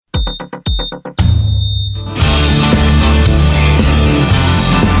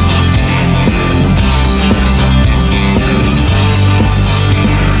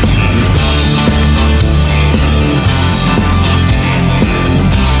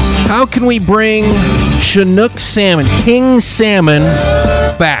How can we bring Chinook salmon, king salmon,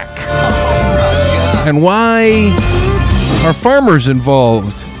 back? And why are farmers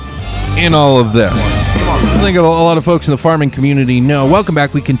involved in all of this? I think a lot of folks in the farming community know. Welcome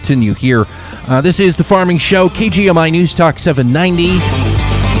back. We continue here. This is The Farming Show, KGMI News Talk 790.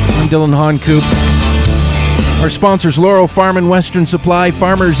 I'm Dylan Honcoop. Our sponsors, Laurel Farm and Western Supply,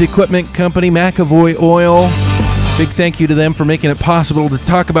 Farmers Equipment Company, McAvoy Oil. Big thank you to them for making it possible to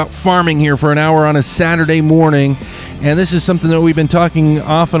talk about farming here for an hour on a Saturday morning. And this is something that we've been talking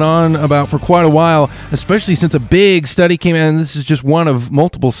off and on about for quite a while, especially since a big study came out. And this is just one of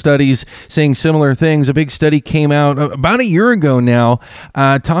multiple studies saying similar things. A big study came out about a year ago now,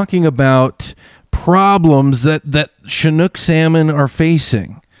 talking about problems that Chinook salmon are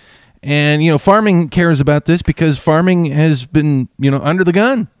facing. And, farming cares about this because farming has been, under the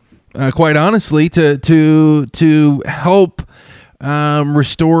gun, quite honestly, to help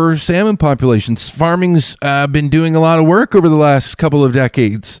restore salmon populations. Farming's been doing a lot of work over the last couple of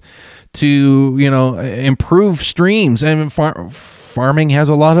decades to, improve streams. And farming has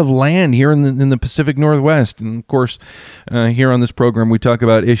a lot of land here in the Pacific Northwest. And, of course, here on this program, we talk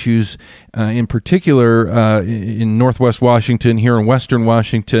about issues in particular in Northwest Washington, here in Western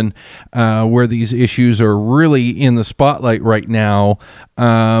Washington, where these issues are really in the spotlight right now.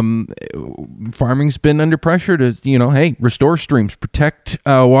 Farming's been under pressure to, restore streams, protect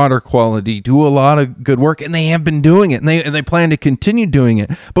water quality, do a lot of good work, and they have been doing it, and they plan to continue doing it.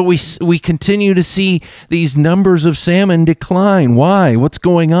 But we continue to see these numbers of salmon decline. Why? What's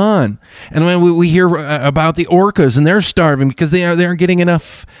going on? And when we hear about the orcas, and they're starving because they aren't getting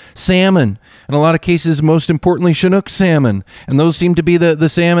enough salmon. In a lot of cases, most importantly, Chinook salmon. And those seem to be the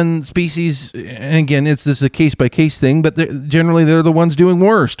salmon species. And again, this is a case-by-case thing, but generally they're the ones doing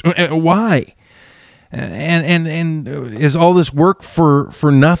worst. Why? And is all this work for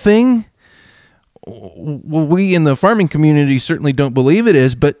nothing? Well, we in the farming community certainly don't believe it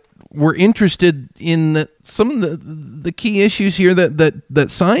is, but we're interested in some of the key issues here that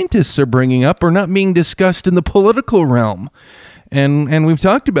scientists are bringing up are not being discussed in the political realm. And we've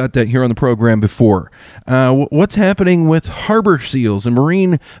talked about that here on the program before. What's happening with harbor seals and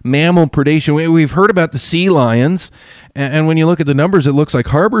marine mammal predation? We've heard about the sea lions, and when you look at the numbers, it looks like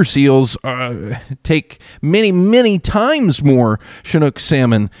harbor seals take many, many times more Chinook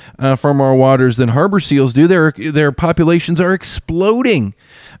salmon from our waters than harbor seals do. Their populations are exploding.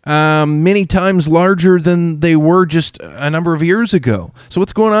 Many times larger than they were just a number of years ago. So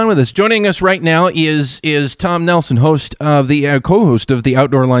what's going on with this? Joining us right now is Tom Nelson, host of the co-host of the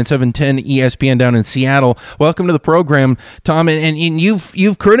Outdoor Line 710 ESPN down in Seattle. Welcome to the program, Tom. And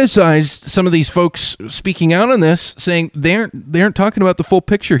you've criticized some of these folks speaking out on this, saying they aren't talking about the full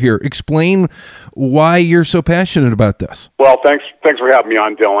picture here. Explain why you're so passionate about this. Well, thanks for having me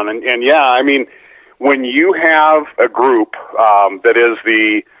on, Dylan. And yeah, I mean, when you have a group that is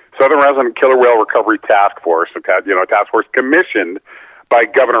the Southern Resident Killer Whale Recovery Task Force, a task force commissioned by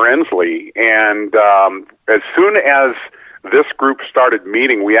Governor Inslee, and as soon as this group started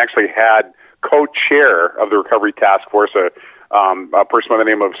meeting, we actually had co-chair of the Recovery Task Force, a person by the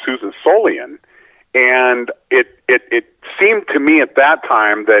name of Susan Solian, and it seemed to me at that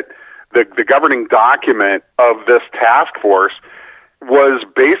time that the governing document of this task force was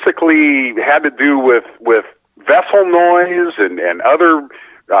basically had to do with vessel noise and other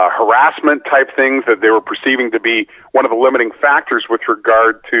harassment type things that they were perceiving to be one of the limiting factors with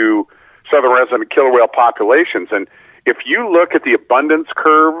regard to southern resident killer whale populations. And if you look at the abundance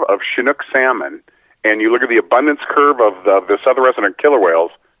curve of Chinook salmon and you look at the abundance curve of the southern resident killer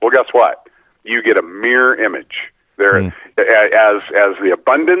whales, well, guess what? You get a mirror image. There, as the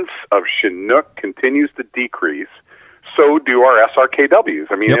abundance of Chinook continues to decrease, so do our SRKWs.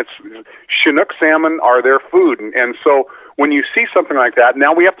 I mean, it's Chinook salmon are their food, and so when you see something like that,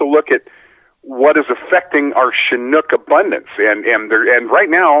 now we have to look at what is affecting our Chinook abundance, and right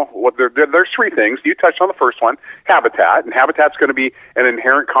now, there's three things. You touched on the first one, habitat, and habitat's going to be an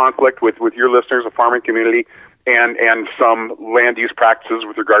inherent conflict with your listeners, the farming community, and some land use practices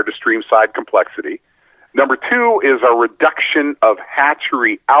with regard to stream side complexity. Number two is a reduction of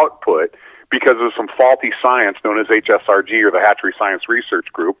hatchery output because of some faulty science known as HSRG, or the Hatchery Science Research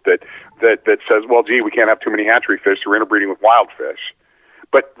Group, that says, well, gee, we can't have too many hatchery fish, so we're interbreeding with wild fish.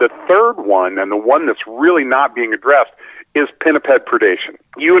 But the third one, and the one that's really not being addressed, is pinniped predation.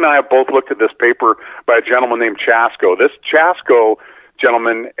 You and I have both looked at this paper by a gentleman named Chasko. This Chasko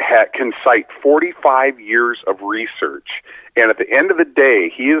gentleman can cite 45 years of research, and at the end of the day,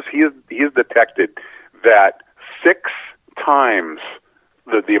 he has detected that 6 times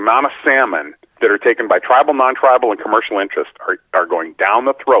the amount of salmon that are taken by tribal, non-tribal, and commercial interests are going down down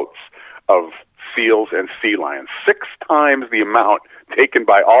the throats of seals and sea lions. 6 times the amount taken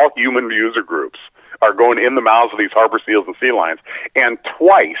by all human user groups are going in the mouths of these harbor seals and sea lions, and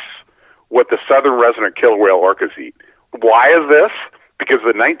twice what the southern resident killer whale orcas eat. Why is this? Because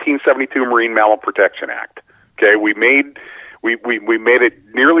of the 1972 Marine Mammal Protection Act. Okay, we made it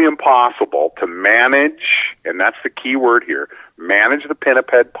nearly impossible to manage, and that's the key word here, manage the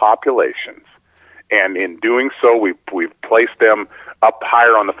pinniped populations. And in doing so, we've placed them up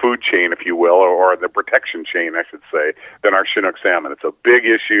higher on the food chain, if you will, or the protection chain, I should say, than our Chinook salmon. It's a big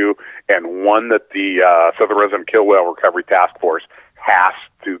issue, and one that the Southern Resident Killer Whale Recovery Task Force has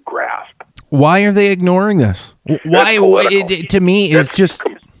to grasp. Why are they ignoring this? Why? To me, it's just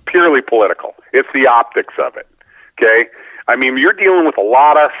purely political. It's the optics of it. Okay, I mean, you're dealing with a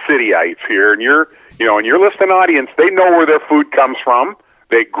lot of cityites here, and your listening audience, they know where their food comes from.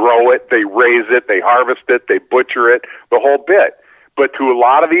 They grow it, they raise it, they harvest it, they butcher it, the whole bit. But to a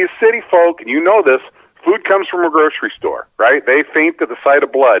lot of these city folk, and you know this, food comes from a grocery store, right? They faint at the sight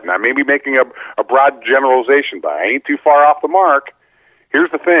of blood. And I may be making a broad generalization, but I ain't too far off the mark.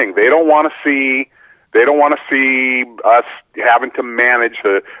 Here's the thing: they don't want to see us having to manage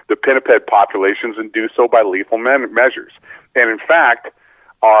the pinniped populations and do so by lethal measures. And in fact,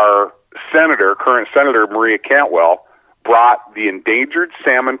 our current Senator Maria Cantwell, brought the Endangered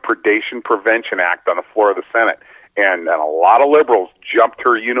Salmon Predation Prevention Act on the floor of the Senate. And a lot of liberals jumped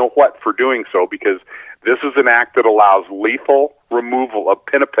her you-know-what for doing so, because this is an act that allows lethal removal of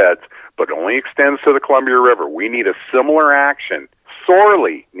pinnipeds, but only extends to the Columbia River. We need a similar action,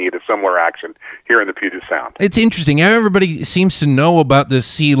 sorely need a similar action here in the Puget Sound. It's interesting. Everybody seems to know about this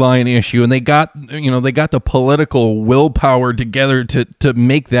sea lion issue, and they got the political willpower together to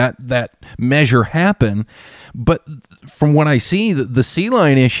make that measure happen. But from what I see, the sea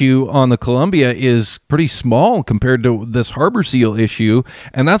lion issue on the Columbia is pretty small compared to this harbor seal issue,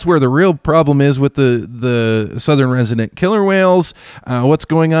 and that's where the real problem is with the southern resident killer whales. What's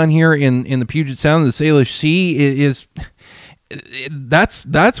going on here in the Puget Sound, the Salish Sea is.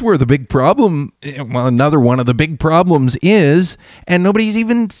 That's where the big problem, well, another one of the big problems is, and nobody's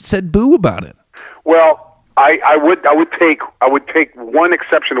even said boo about it. Well, I would take one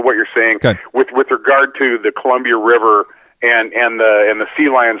exception to what you're saying. Okay. with regard to the Columbia River and the sea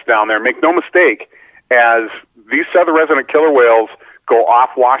lions down there. Make no mistake, as these southern resident killer whales go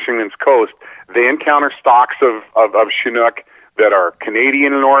off Washington's coast, they encounter stocks of Chinook that are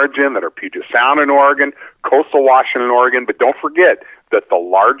Canadian in origin, that are Puget Sound in Oregon, coastal Washington, Oregon. But don't forget that the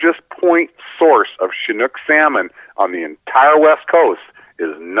largest point source of Chinook salmon on the entire West Coast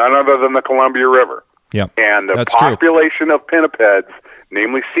is none other than the Columbia River. Yep, and the that's population of pinnipeds,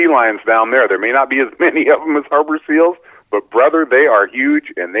 namely sea lions down there may not be as many of them as harbor seals, but brother, they are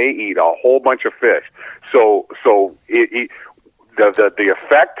huge, and they eat a whole bunch of fish. So the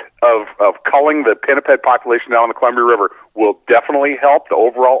effect of culling the pinniped population down on the Columbia River will definitely help the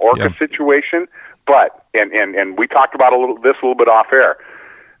overall orca situation. But and we talked about this a little bit off air.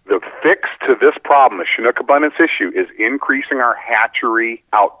 The fix to this problem, the Chinook abundance issue, is increasing our hatchery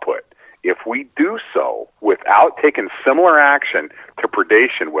output. If we do so without taking similar action to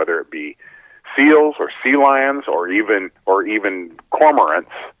predation, whether it be seals or sea lions or even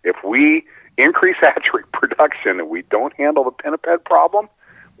cormorants, if we increase hatchery production and we don't handle the pinniped problem,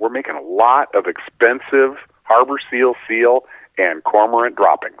 we're making a lot of expensive harbor seal, and cormorant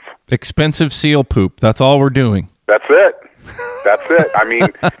droppings. Expensive seal poop. That's all we're doing. That's it. I mean,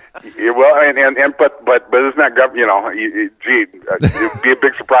 but isn't that it'd be a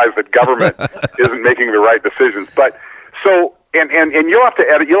big surprise that government isn't making the right decisions. But so and you'll have to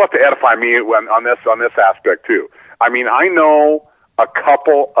edify me on this aspect too. I mean, I know a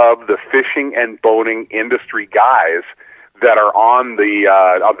couple of the fishing and boating industry guys that are on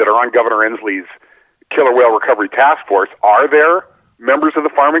Governor Inslee's Killer Whale Recovery Task Force. Are there members of the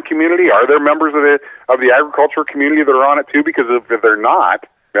farming community? Are there members of the agricultural community that are on it too? Because if they're not,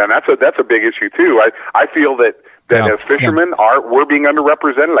 then that's a big issue too. I feel that as fishermen we're being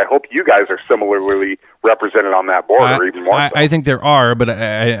underrepresented. I hope you guys are similarly represented on that board, or even more so. I think there are, but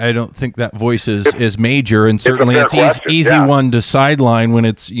I don't think that voice is major, and certainly it's easy one to sideline when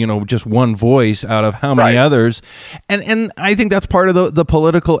it's just one voice out of how many others, and I think that's part of the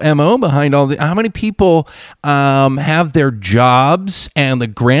political MO behind all how many people have their jobs and the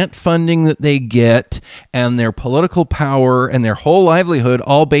grant funding that they get and their political power and their whole livelihood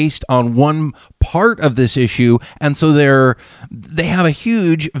all based on one part of this issue, and so they have a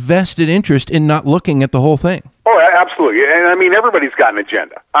huge vested interest in not looking at the whole thing. Oh, absolutely, and I mean everybody's got an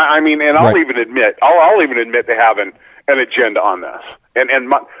agenda. I mean, and I'll even admit to having an agenda on this. And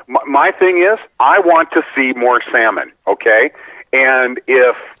my thing is, I want to see more salmon. Okay, And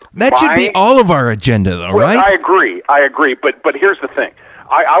if that should be all of our agenda, though, well, right? I agree. But here's the thing: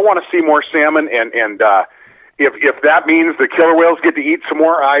 I want to see more salmon, and if that means the killer whales get to eat some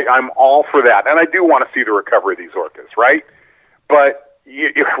more, I'm all for that. And I do want to see the recovery of these orcas, right? But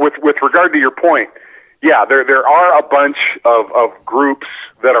with regard to your point, yeah, there are a bunch of groups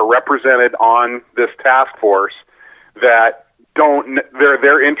that are represented on this task force that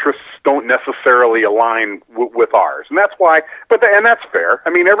their interests don't necessarily align with ours, and that's why. And that's fair. I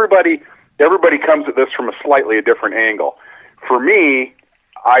mean, everybody comes at this from a slightly different angle. For me,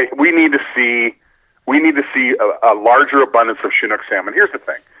 we need to see a larger abundance of Chinook salmon. Here's the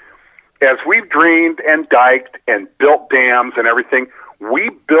thing: as we've drained and diked and built dams and everything, we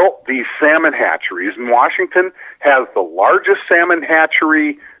built these salmon hatcheries, and Washington has the largest salmon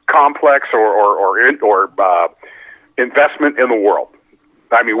hatchery complex or investment in the world.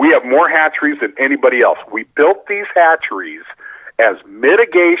 I mean, we have more hatcheries than anybody else. We built these hatcheries as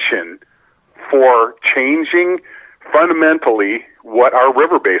mitigation for changing fundamentally what our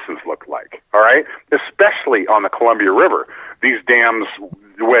river basins look like, all right? Especially on the Columbia River. These dams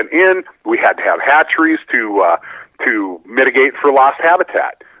went in. We had to have hatcheries to mitigate for lost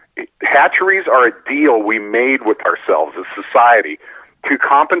habitat. Hatcheries are a deal we made with ourselves as society to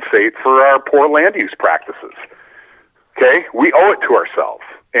compensate for our poor land use practices. Okay? We owe it to ourselves.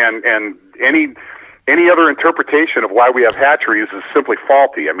 And any other interpretation of why we have hatcheries is simply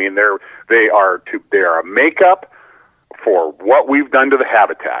faulty. I mean, they are a makeup for what we've done to the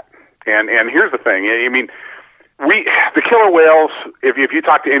habitat. And here's the thing. I mean, the killer whales, if you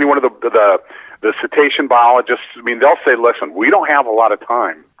talk to any one of the cetacean biologists, I mean, they'll say, listen, we don't have a lot of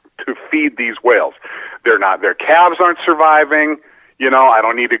time to feed these whales. Their calves aren't surviving. You know, I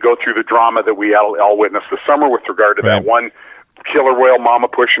don't need to go through the drama that we all witnessed this summer with regard to that one killer whale mama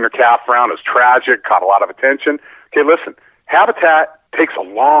pushing her calf around. It was tragic, caught a lot of attention. Okay, listen, habitat takes a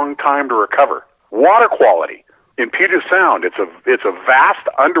long time to recover. Water quality in Puget Sound, it's a vast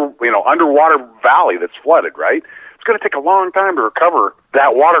underwater valley that's flooded, right? It's going to take a long time to recover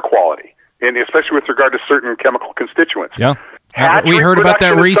that water quality, and especially with regard to certain chemical constituents. Yeah, Hatchery we heard about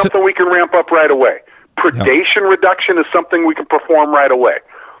that recently. Something we can ramp up right away. Predation reduction is something we can perform right away.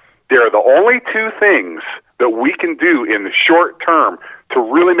 They're the only two things that we can do in the short term to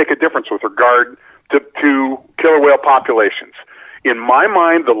really make a difference with regard to killer whale populations. In my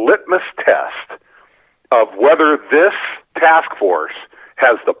mind, the litmus test of whether this task force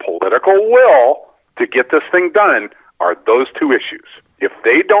has the political will to get this thing done are those two issues. If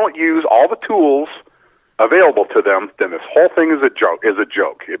they don't use all the tools available to them, then this whole thing is a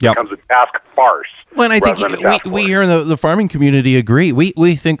joke. It becomes a task farce. Well, and I think we here in the farming community agree.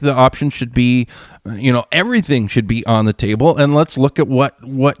 We think the option should be, everything should be on the table, and let's look at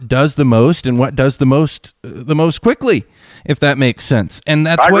what does the most and what does the most quickly, if that makes sense. And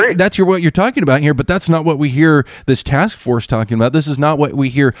that's what you're talking about here. But that's not what we hear this task force talking about. This is not what we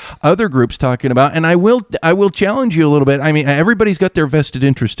hear other groups talking about. And I will challenge you a little bit. I mean, everybody's got their vested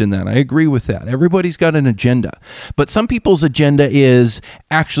interest in that. I agree with that. Everybody's got an agenda, but some people's agenda is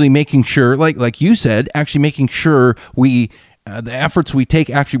actually making sure, like you said, actually making sure the efforts we take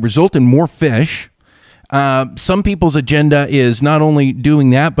actually result in more fish. Some people's agenda is not only doing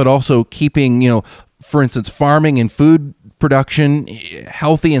that, but also keeping, for instance, farming and food production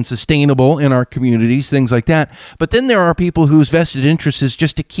healthy and sustainable in our communities, things like that. But then there are people whose vested interest is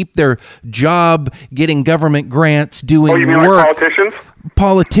just to keep their job, getting government grants, doing you mean work. Like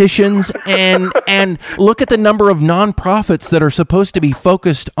Politicians and look at the number of nonprofits that are supposed to be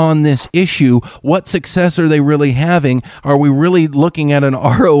focused on this issue. What success are they really having? Are we really looking at an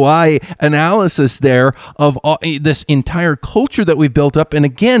ROI analysis there of this entire culture that we've built up? And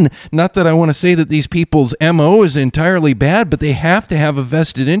again, not that I want to say that these people's MO is entirely bad, but they have to have a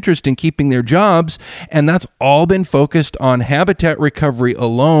vested interest in keeping their jobs, and that's all been focused on habitat recovery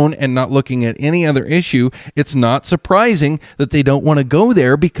alone and not looking at any other issue. It's not surprising that they don't want to go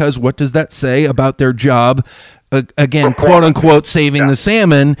there, because what does that say about their job? Again, quote unquote, saving the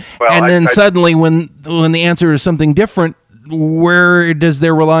salmon. Well, and then suddenly when the answer is something different, where does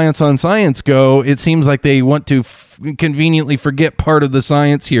their reliance on science go? It seems like they want to conveniently forget part of the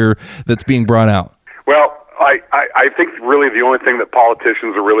science here that's being brought out. Well, I think really the only thing that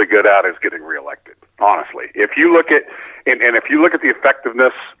politicians are really good at is getting reelected, honestly. If you look at if you look at the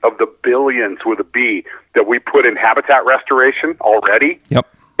effectiveness of the billions with a B that we put in habitat restoration already,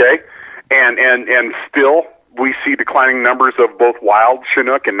 okay, and still we see declining numbers of both wild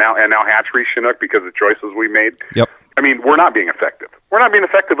Chinook and now hatchery Chinook because of choices we made. I mean, we're not being effective. We're not being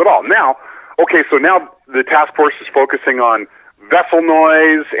effective at all. Now, okay, so now the task force is focusing on vessel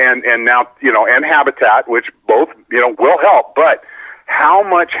noise and now, and habitat, which both, will help. But how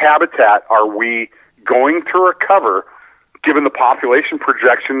much habitat are we going to recover given the population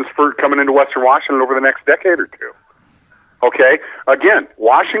projections for coming into Western Washington over the next decade or two? Okay? Again,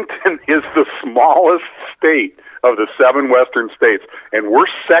 Washington is the smallest state of the 7 western states, and we're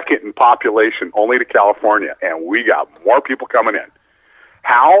second in population only to California, and we got more people coming in.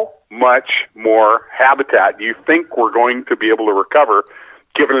 How much more habitat do you think we're going to be able to recover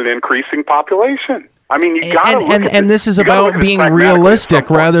given an increasing population? I mean, you got to and this is about being realistic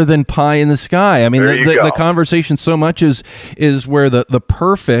rather than pie in the sky. I mean, the conversation so much is where the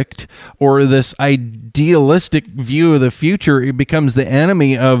perfect or this idealistic view of the future, it becomes the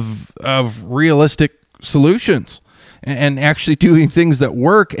enemy of realistic solutions and actually doing things that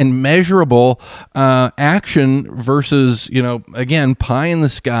work and measurable action versus, again, pie in the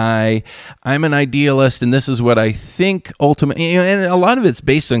sky. I'm an idealist, and this is what I think ultimately. And a lot of it's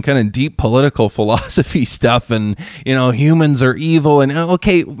based on kind of deep political philosophy stuff, and humans are evil. And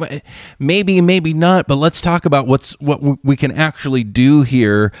okay, maybe not, but let's talk about what we can actually do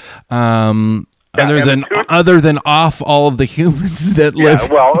here. Other than off all of the humans that live.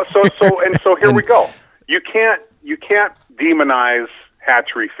 Yeah, well, so here we go. You can't demonize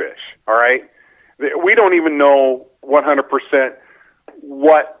hatchery fish, all right? We don't even know 100%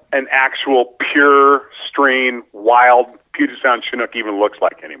 what an actual pure strain wild Puget Sound Chinook even looks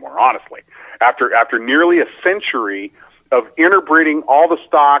like anymore, honestly. After nearly a century of interbreeding all the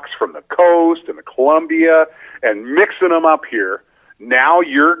stocks from the coast and the Columbia and mixing them up here, now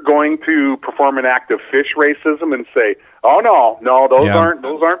you're going to perform an act of fish racism and say, "Oh no, those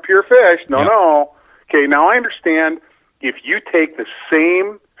aren't pure fish. No." Okay, now I understand if you take the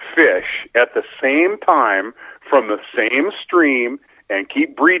same fish at the same time from the same stream and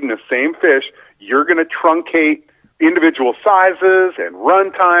keep breeding the same fish, you're going to truncate individual sizes and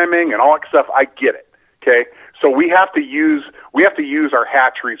run timing and all that stuff. I get it. Okay, so we have to use our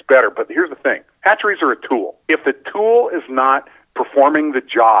hatcheries better. But here's the thing: hatcheries are a tool. If the tool is not performing the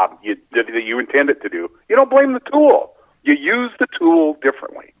job that you intend it to do, you don't blame the tool. You use the tool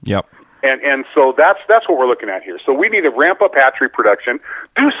differently. Yep. And so that's what we're looking at here. So we need to ramp up hatchery production,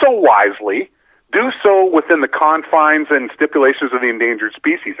 do so wisely, do so within the confines and stipulations of the Endangered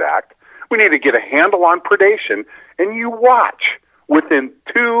Species Act. We need to get a handle on predation, and you watch. Within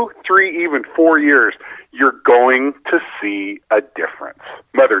 2, 3, even 4 years, you're going to see a difference.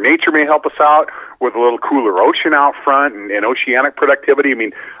 Mother Nature may help us out with a little cooler ocean out front and oceanic productivity. I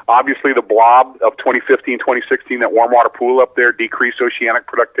mean, obviously the blob of 2015, 2016, that warm water pool up there decreased oceanic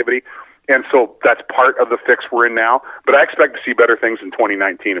productivity. And so that's part of the fix we're in now. But I expect to see better things in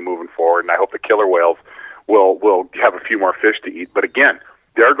 2019 and moving forward. And I hope the killer whales will have a few more fish to eat. But again,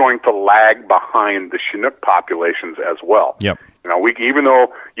 they're going to lag behind the Chinook populations as well. Yep. Even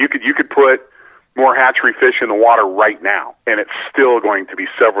though you could put more hatchery fish in the water right now, and it's still going to be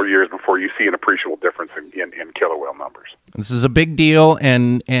several years before you see an appreciable difference in killer whale numbers. This is a big deal,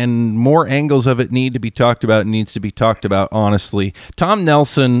 and more angles of it need to be talked about. And needs to be talked about honestly. Tom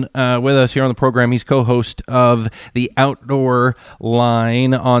Nelson with us here on the program. He's co-host of the Outdoor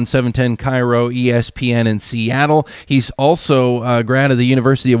Line on 710 KIRO ESPN in Seattle. He's also a grad of the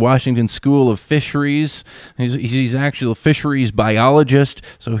University of Washington School of Fisheries. He's actually a fisheries biologist,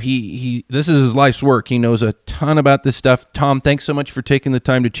 so he this is his life's work. He knows a ton about this stuff. Tom, thanks so much for taking the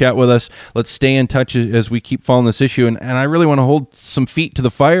time to chat with us. Let's stay in touch as we keep following this issue, and I really want to hold some feet to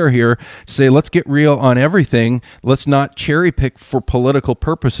the fire here to say, let's get real on everything. Let's not cherry pick for political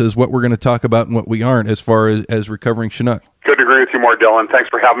purposes what we're going to talk about and what we aren't as far as recovering Chinook. Couldn't agree with you more, Dylan. Thanks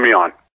for having me on.